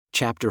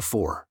Chapter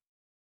 4.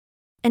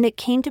 And it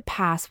came to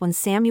pass when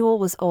Samuel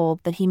was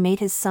old that he made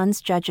his sons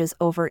judges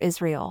over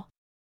Israel.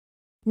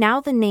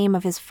 Now the name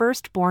of his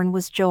firstborn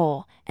was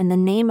Joel, and the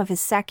name of his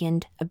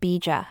second,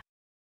 Abijah.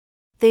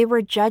 They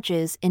were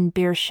judges in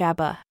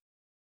Beersheba.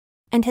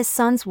 And his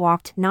sons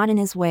walked not in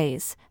his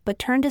ways, but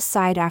turned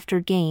aside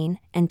after gain,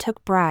 and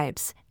took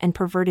bribes, and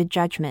perverted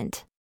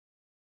judgment.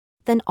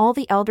 Then all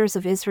the elders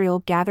of Israel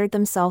gathered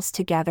themselves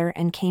together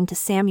and came to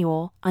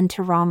Samuel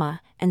unto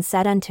Ramah, and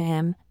said unto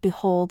him,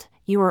 Behold,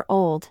 you are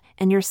old,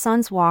 and your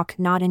sons walk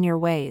not in your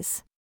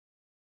ways.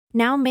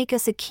 Now make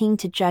us a king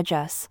to judge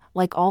us,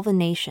 like all the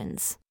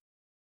nations.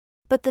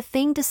 But the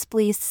thing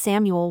displeased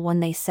Samuel when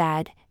they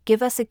said,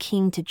 Give us a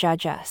king to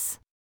judge us.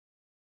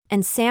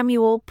 And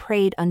Samuel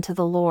prayed unto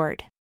the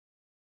Lord.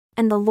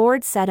 And the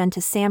Lord said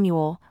unto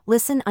Samuel,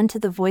 Listen unto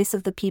the voice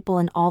of the people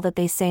in all that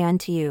they say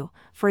unto you,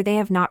 for they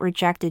have not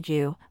rejected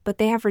you, but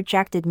they have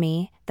rejected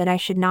me, that I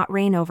should not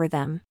reign over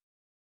them.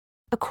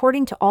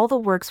 According to all the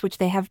works which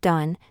they have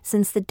done,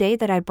 since the day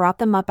that I brought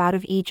them up out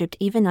of Egypt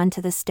even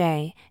unto this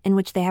day, in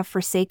which they have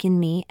forsaken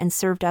me and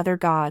served other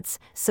gods,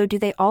 so do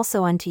they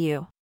also unto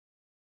you.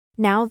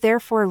 Now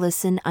therefore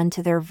listen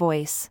unto their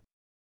voice.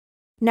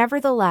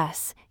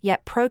 Nevertheless,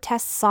 yet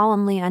protest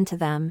solemnly unto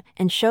them,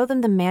 and show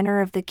them the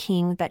manner of the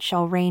king that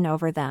shall reign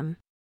over them.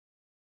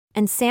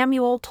 And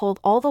Samuel told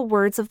all the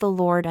words of the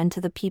Lord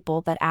unto the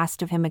people that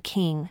asked of him a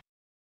king.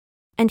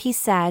 And he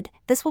said,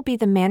 This will be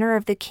the manner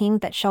of the king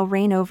that shall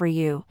reign over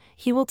you.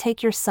 He will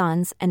take your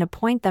sons and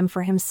appoint them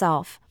for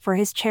himself, for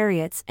his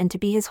chariots and to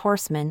be his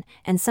horsemen,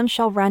 and some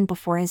shall run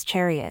before his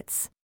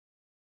chariots.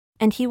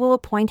 And he will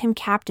appoint him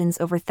captains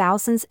over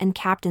thousands and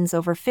captains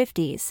over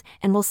 50s,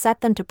 and will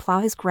set them to plow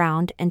his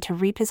ground and to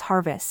reap his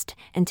harvest,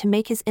 and to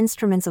make his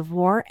instruments of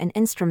war and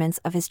instruments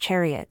of his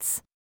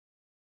chariots.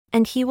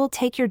 And he will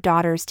take your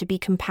daughters to be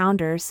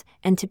compounders,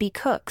 and to be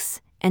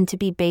cooks, and to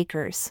be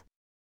bakers.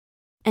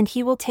 And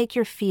he will take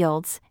your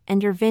fields,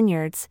 and your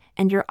vineyards,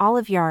 and your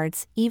olive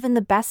yards, even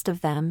the best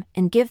of them,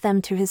 and give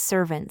them to his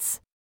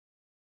servants.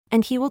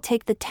 And he will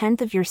take the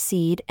tenth of your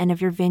seed and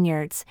of your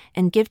vineyards,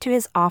 and give to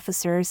his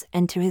officers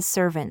and to his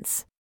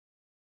servants.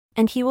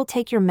 And he will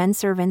take your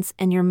menservants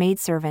and your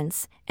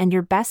maidservants, and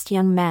your best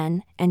young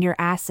men, and your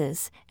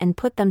asses, and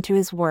put them to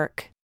his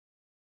work.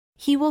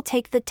 He will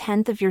take the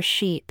tenth of your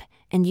sheep,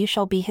 and you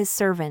shall be his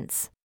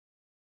servants.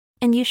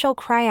 And you shall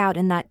cry out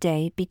in that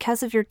day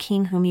because of your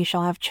king whom you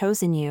shall have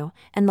chosen you,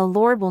 and the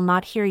Lord will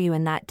not hear you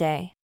in that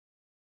day.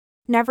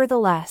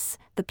 Nevertheless,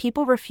 the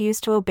people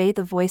refused to obey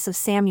the voice of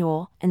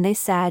Samuel, and they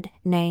said,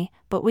 Nay,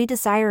 but we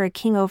desire a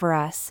king over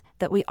us,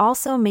 that we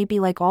also may be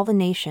like all the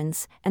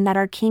nations, and that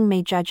our king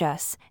may judge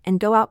us, and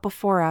go out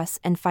before us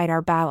and fight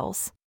our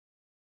battles.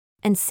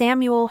 And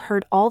Samuel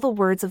heard all the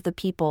words of the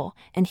people,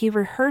 and he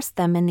rehearsed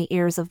them in the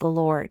ears of the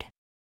Lord.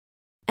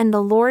 And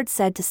the Lord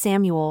said to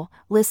Samuel,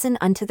 Listen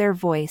unto their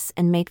voice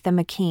and make them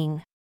a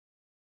king.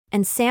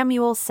 And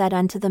Samuel said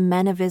unto the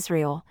men of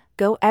Israel,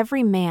 Go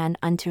every man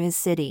unto his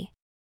city.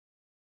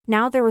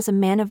 Now there was a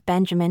man of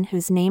Benjamin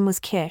whose name was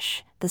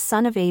Kish, the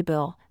son of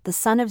Abiel, the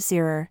son of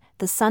Zerah,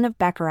 the son of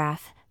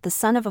Bechorath, the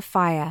son of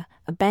Aphiah,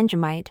 a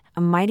Benjamite,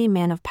 a mighty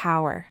man of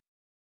power.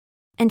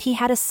 And he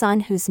had a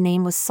son whose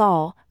name was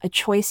Saul, a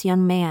choice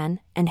young man,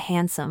 and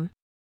handsome.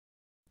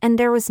 And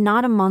there was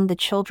not among the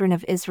children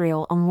of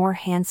Israel a more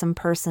handsome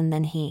person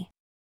than he.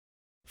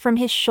 From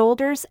his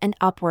shoulders and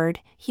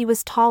upward, he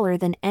was taller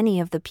than any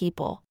of the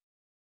people.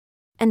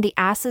 And the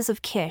asses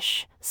of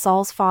Kish,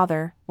 Saul's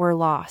father, were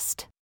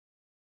lost.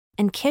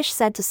 And Kish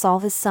said to Saul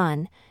his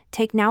son,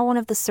 Take now one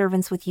of the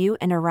servants with you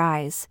and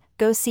arise,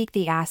 go seek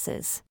the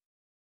asses.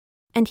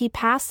 And he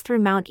passed through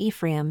Mount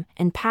Ephraim,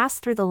 and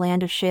passed through the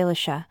land of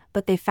Shalisha,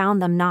 but they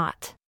found them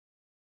not.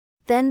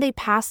 Then they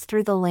passed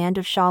through the land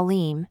of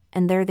Shaalim,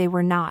 and there they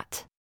were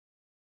not.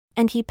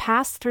 And he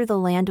passed through the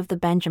land of the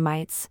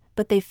Benjamites,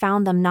 but they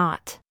found them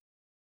not.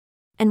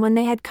 And when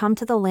they had come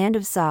to the land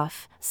of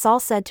Zuph,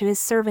 Saul said to his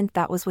servant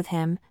that was with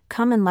him,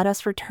 Come and let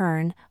us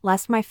return,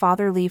 lest my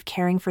father leave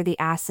caring for the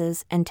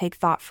asses and take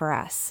thought for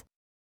us.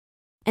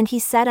 And he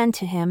said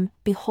unto him,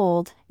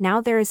 Behold,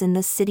 now there is in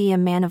this city a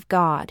man of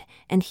God,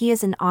 and he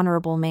is an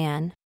honorable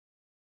man.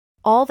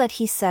 All that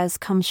he says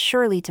comes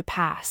surely to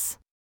pass.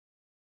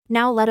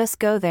 Now let us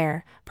go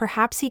there,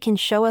 perhaps he can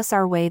show us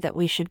our way that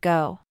we should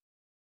go.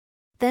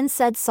 Then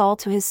said Saul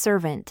to his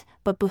servant,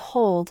 But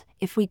behold,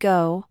 if we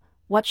go,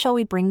 what shall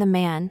we bring the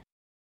man?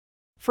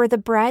 For the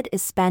bread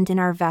is spent in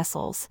our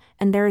vessels,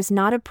 and there is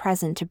not a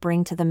present to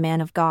bring to the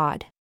man of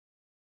God.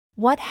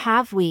 What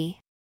have we?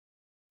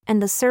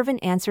 And the servant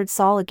answered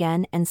Saul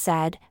again and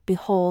said,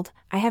 Behold,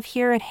 I have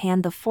here at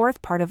hand the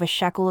fourth part of a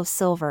shekel of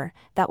silver,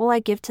 that will I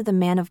give to the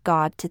man of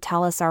God to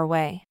tell us our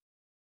way.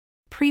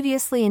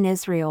 Previously in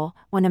Israel,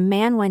 when a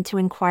man went to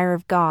inquire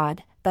of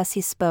God, thus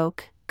he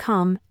spoke,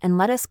 Come, and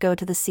let us go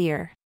to the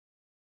seer.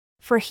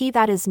 For he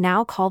that is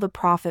now called a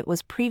prophet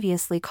was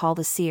previously called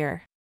a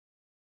seer.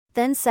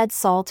 Then said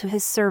Saul to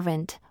his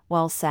servant,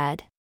 Well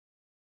said.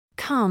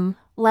 Come,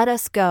 let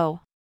us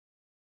go.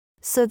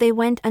 So they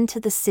went unto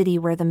the city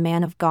where the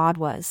man of God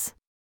was.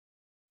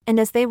 And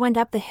as they went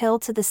up the hill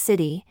to the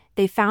city,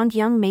 they found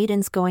young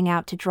maidens going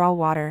out to draw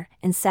water,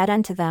 and said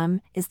unto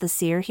them, Is the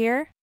seer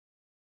here?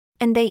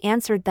 And they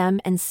answered them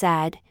and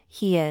said,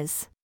 He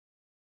is.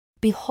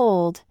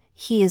 Behold,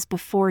 he is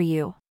before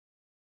you.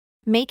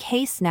 Make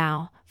haste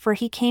now, for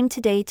he came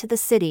today to the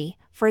city,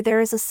 for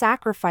there is a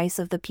sacrifice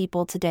of the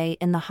people today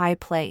in the high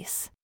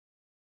place.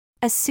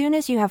 As soon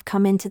as you have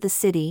come into the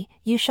city,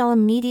 you shall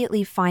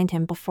immediately find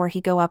him before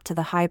he go up to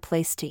the high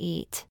place to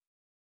eat.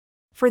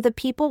 For the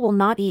people will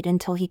not eat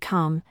until he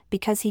come,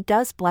 because he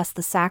does bless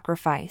the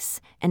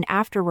sacrifice, and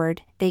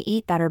afterward they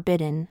eat that are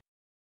bidden.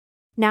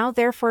 Now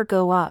therefore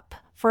go up,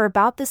 for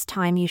about this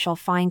time you shall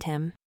find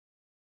him.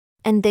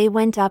 And they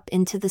went up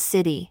into the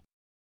city.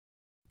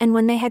 And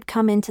when they had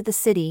come into the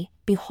city,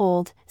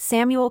 behold,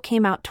 Samuel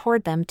came out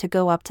toward them to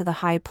go up to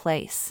the high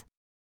place.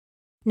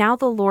 Now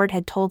the Lord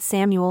had told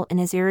Samuel in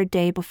his ear a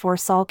day before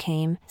Saul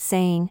came,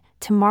 saying,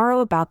 Tomorrow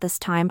about this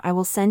time I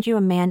will send you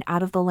a man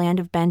out of the land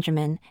of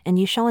Benjamin, and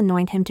you shall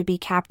anoint him to be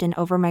captain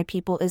over my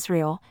people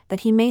Israel,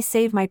 that he may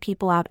save my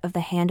people out of the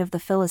hand of the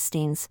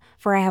Philistines,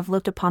 for I have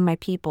looked upon my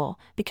people,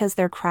 because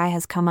their cry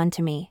has come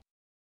unto me.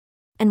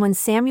 And when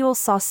Samuel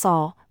saw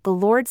Saul, the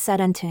Lord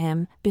said unto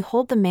him,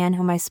 Behold the man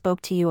whom I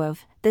spoke to you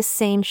of, this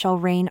same shall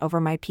reign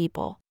over my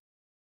people.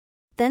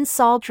 Then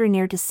Saul drew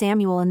near to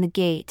Samuel in the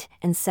gate,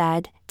 and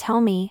said, Tell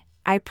me,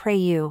 I pray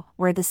you,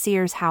 where the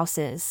seer's house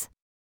is.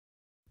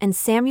 And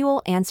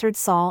Samuel answered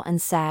Saul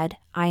and said,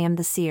 I am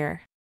the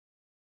seer.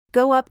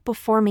 Go up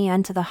before me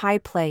unto the high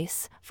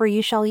place, for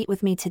you shall eat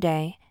with me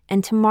today,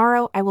 and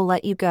tomorrow I will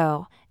let you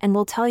go, and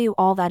will tell you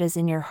all that is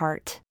in your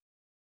heart.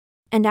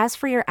 And as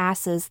for your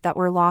asses that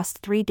were lost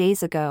 3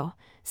 days ago,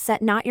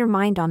 set not your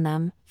mind on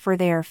them, for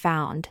they are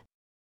found.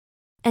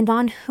 And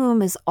on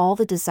whom is all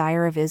the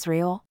desire of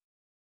Israel?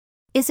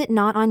 Is it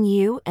not on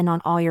you and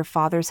on all your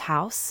father's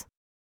house?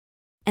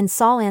 And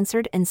Saul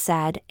answered and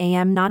said,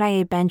 Am not I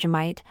a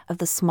Benjamite, of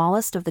the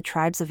smallest of the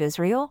tribes of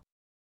Israel?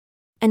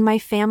 And my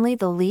family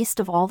the least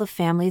of all the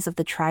families of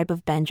the tribe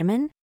of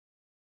Benjamin?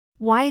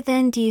 Why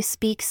then do you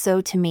speak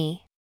so to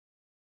me?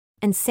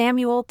 And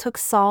Samuel took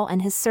Saul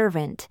and his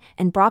servant,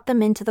 and brought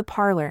them into the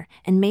parlor,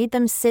 and made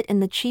them sit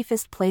in the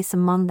chiefest place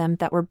among them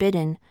that were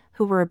bidden,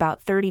 who were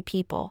about 30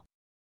 people.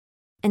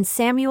 And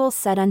Samuel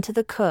said unto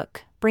the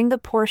cook, Bring the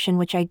portion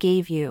which I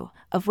gave you,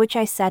 of which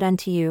I said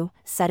unto you,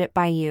 Set it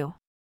by you.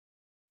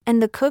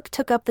 And the cook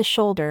took up the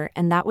shoulder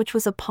and that which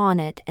was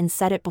upon it, and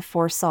set it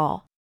before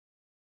Saul.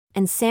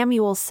 And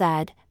Samuel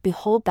said,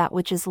 Behold that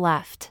which is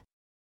left.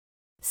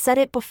 Set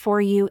it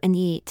before you and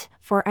eat,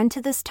 for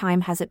unto this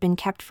time has it been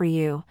kept for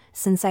you,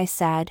 since I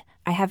said,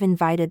 I have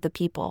invited the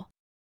people.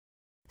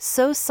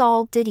 So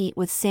Saul did eat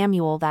with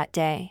Samuel that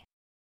day.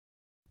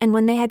 And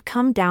when they had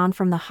come down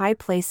from the high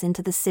place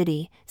into the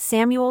city,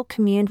 Samuel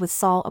communed with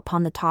Saul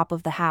upon the top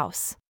of the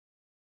house.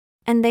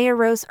 And they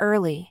arose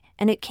early,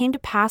 and it came to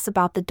pass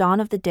about the dawn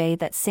of the day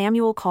that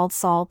Samuel called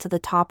Saul to the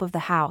top of the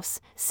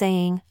house,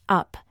 saying,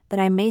 Up, that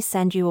I may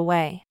send you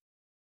away.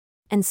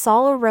 And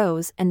Saul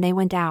arose and they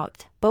went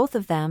out, both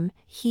of them,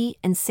 he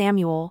and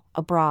Samuel,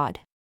 abroad.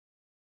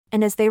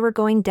 And as they were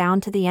going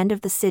down to the end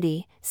of the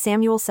city,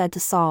 Samuel said to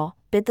Saul,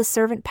 Bid the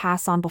servant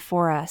pass on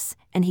before us,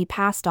 and he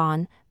passed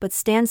on, but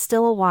stand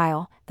still a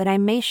while, that I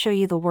may show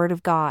you the word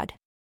of God.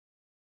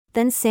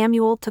 Then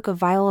Samuel took a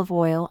vial of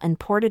oil and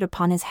poured it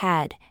upon his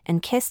head,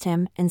 and kissed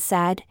him, and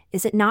said,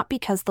 Is it not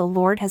because the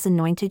Lord has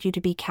anointed you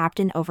to be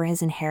captain over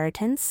his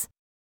inheritance?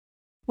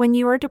 When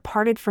you are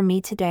departed from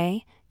me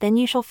today, then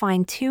you shall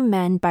find 2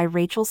 men by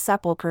Rachel's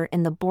sepulchre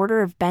in the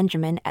border of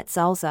Benjamin at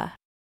Zelzah.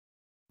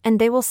 And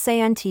they will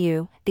say unto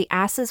you, The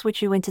asses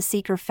which you went to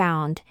seek are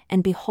found,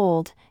 and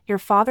behold, your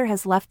father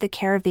has left the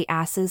care of the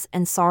asses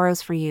and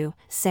sorrows for you,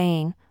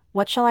 saying,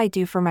 What shall I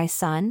do for my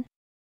son?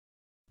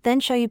 Then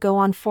shall you go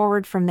on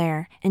forward from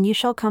there, and you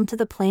shall come to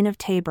the plain of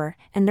Tabor,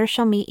 and there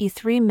shall meet you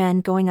 3 men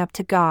going up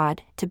to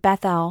God, to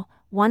Bethel,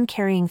 one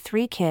carrying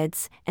 3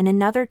 kids, and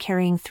another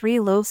carrying 3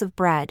 loaves of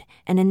bread,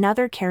 and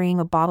another carrying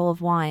a bottle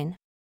of wine.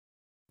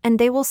 And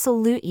they will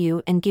salute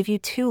you and give you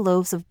 2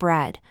 loaves of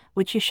bread,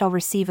 which you shall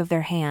receive of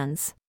their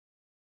hands.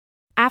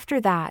 After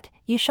that,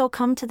 you shall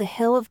come to the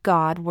hill of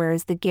God where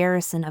is the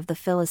garrison of the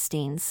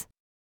Philistines.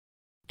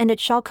 And it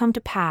shall come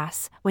to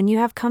pass, when you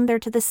have come there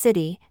to the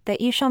city,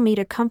 that you shall meet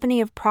a company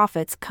of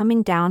prophets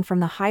coming down from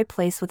the high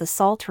place with a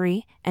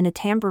psaltery, and a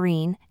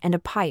tambourine, and a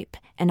pipe,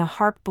 and a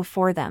harp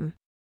before them.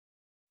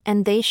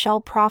 And they shall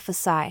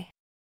prophesy.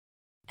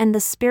 And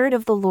the Spirit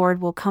of the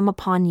Lord will come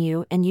upon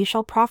you, and you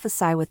shall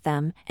prophesy with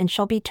them, and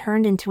shall be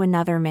turned into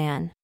another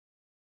man.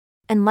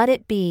 And let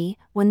it be,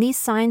 when these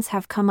signs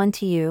have come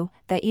unto you,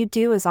 that you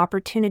do as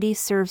opportunity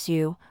serves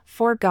you,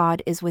 for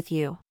God is with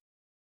you.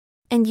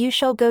 And you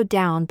shall go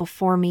down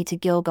before me to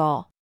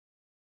Gilgal.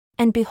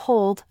 And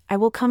behold, I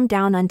will come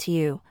down unto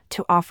you,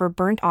 to offer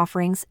burnt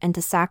offerings and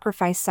to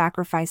sacrifice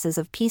sacrifices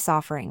of peace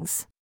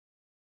offerings.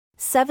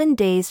 7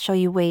 days shall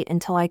you wait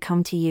until I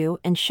come to you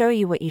and show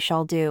you what you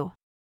shall do.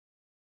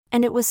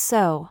 And it was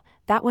so,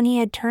 that when he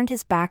had turned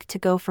his back to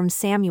go from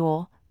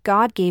Samuel,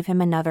 God gave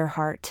him another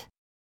heart.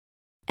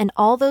 And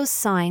all those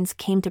signs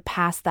came to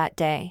pass that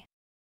day.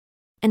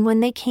 And when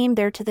they came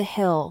there to the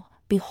hill,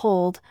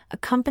 behold, a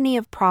company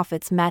of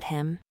prophets met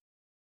him.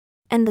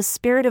 And the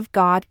Spirit of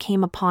God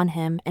came upon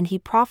him, and he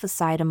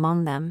prophesied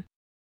among them.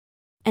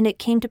 And it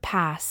came to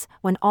pass,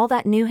 when all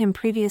that knew him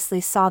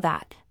previously saw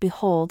that,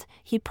 behold,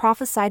 he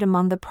prophesied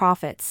among the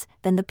prophets,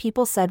 then the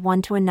people said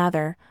one to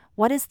another,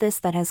 What is this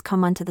that has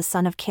come unto the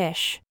son of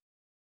Kish?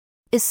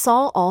 Is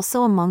Saul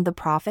also among the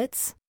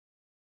prophets?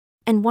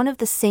 And one of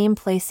the same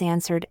place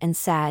answered and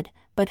said,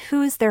 But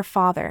who is their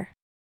father?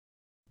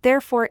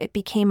 Therefore it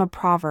became a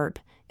proverb,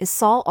 Is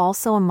Saul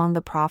also among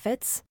the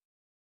prophets?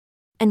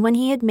 And when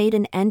he had made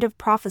an end of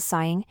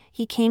prophesying,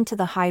 he came to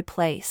the high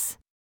place.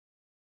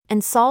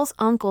 And Saul's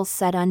uncles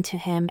said unto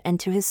him and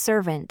to his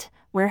servant,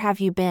 Where have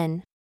you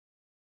been?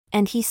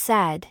 And he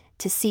said,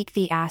 To seek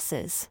the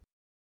asses.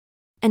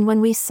 And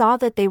when we saw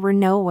that they were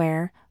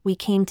nowhere, we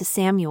came to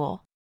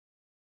Samuel.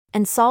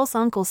 And Saul's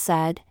uncle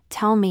said,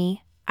 Tell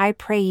me, I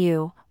pray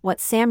you, what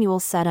Samuel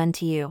said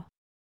unto you.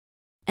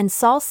 And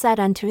Saul said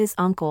unto his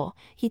uncle,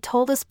 He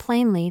told us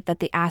plainly that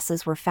the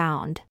asses were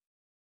found.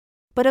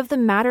 But of the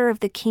matter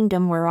of the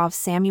kingdom whereof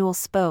Samuel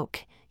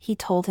spoke, he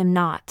told him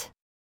not.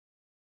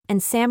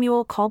 And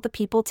Samuel called the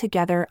people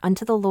together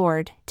unto the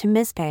Lord, to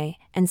Mizpeh,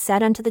 and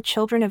said unto the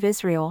children of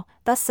Israel,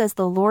 Thus says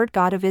the Lord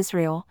God of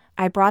Israel,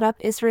 I brought up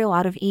Israel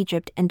out of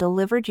Egypt and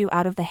delivered you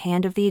out of the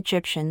hand of the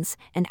Egyptians,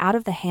 and out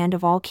of the hand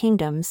of all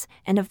kingdoms,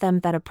 and of them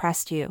that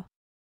oppressed you.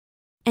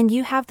 And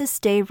you have this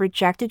day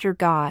rejected your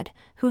God,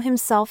 who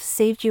himself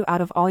saved you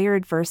out of all your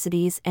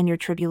adversities and your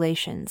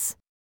tribulations.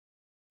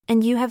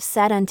 And you have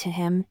said unto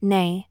him,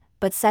 Nay,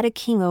 but set a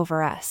king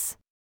over us.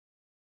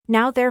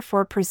 Now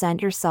therefore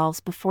present yourselves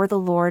before the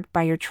Lord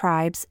by your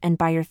tribes and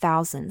by your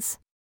thousands.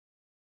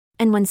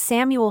 And when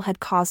Samuel had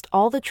caused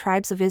all the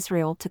tribes of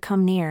Israel to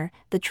come near,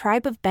 the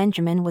tribe of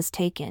Benjamin was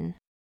taken.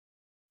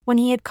 When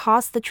he had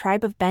caused the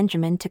tribe of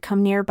Benjamin to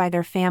come near by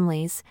their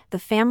families, the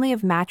family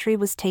of Matri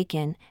was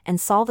taken, and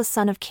Saul the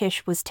son of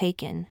Kish was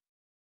taken.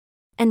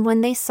 And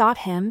when they sought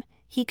him,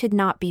 he could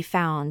not be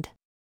found.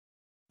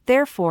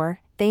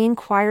 Therefore, they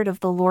inquired of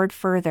the Lord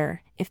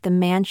further, if the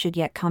man should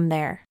yet come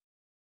there.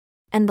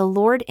 And the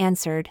Lord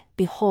answered,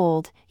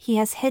 Behold, he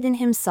has hidden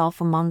himself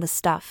among the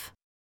stuff.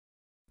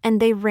 And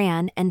they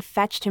ran and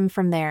fetched him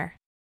from there.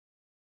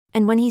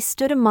 And when he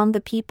stood among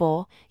the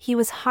people, he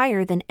was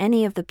higher than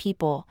any of the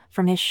people,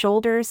 from his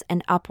shoulders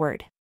and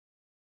upward.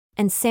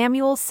 And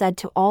Samuel said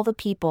to all the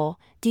people,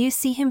 Do you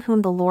see him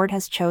whom the Lord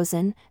has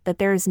chosen, that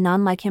there is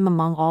none like him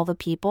among all the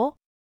people?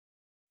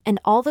 And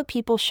all the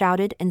people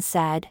shouted and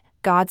said,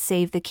 God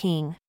save the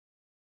king.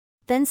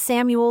 Then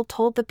Samuel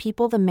told the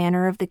people the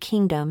manner of the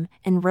kingdom,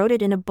 and wrote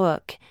it in a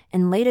book,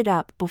 and laid it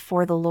up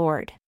before the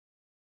Lord.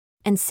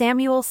 And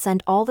Samuel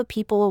sent all the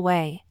people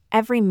away,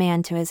 every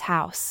man to his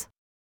house.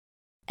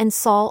 And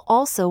Saul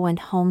also went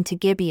home to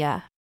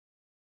Gibeah.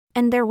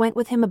 And there went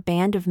with him a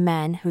band of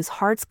men whose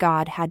hearts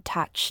God had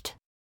touched.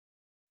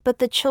 But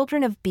the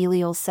children of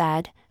Belial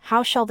said,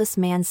 How shall this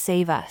man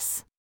save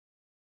us?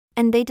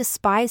 And they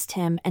despised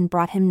him and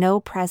brought him no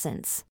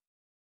presents.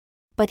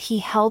 But he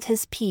held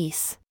his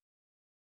peace.